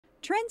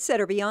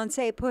Trendsetter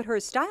Beyonce put her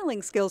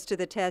styling skills to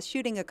the test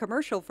shooting a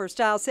commercial for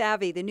Style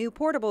Savvy, the new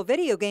portable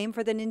video game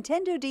for the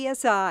Nintendo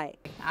DSi.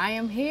 I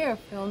am here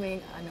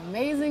filming an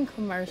amazing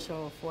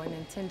commercial for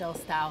Nintendo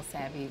Style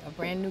Savvy, a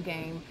brand new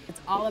game.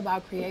 It's all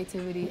about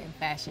creativity and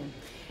fashion.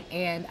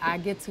 And I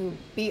get to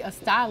be a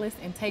stylist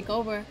and take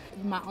over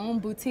my own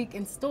boutique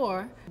and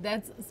store.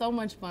 That's so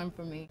much fun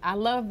for me. I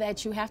love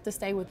that you have to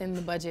stay within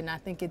the budget, and I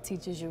think it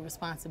teaches you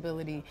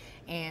responsibility.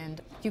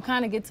 And you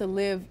kind of get to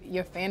live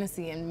your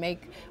fantasy and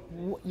make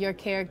your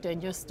character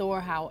and your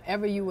store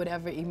however you would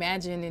ever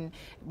imagine, and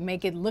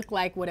make it look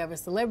like whatever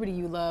celebrity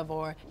you love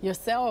or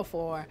yourself,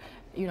 or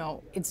you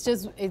know, it's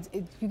just,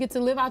 you get to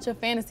live out your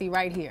fantasy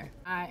right here.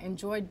 I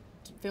enjoyed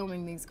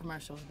filming these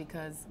commercials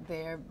because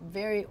they're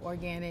very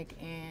organic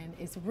and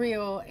it's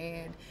real,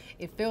 and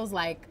it feels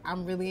like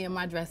I'm really in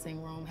my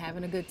dressing room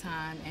having a good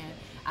time,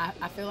 and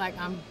I feel like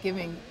I'm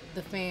giving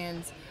the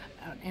fans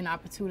an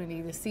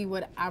opportunity to see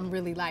what I'm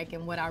really like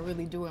and what I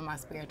really do in my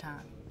spare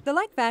time. The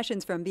light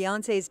fashions from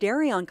Beyonce's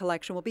Darion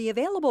collection will be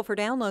available for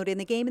download in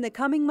the game in the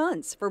coming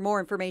months. For more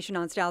information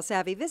on Style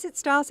Savvy, visit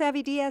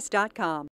StyleSavvyDS.com.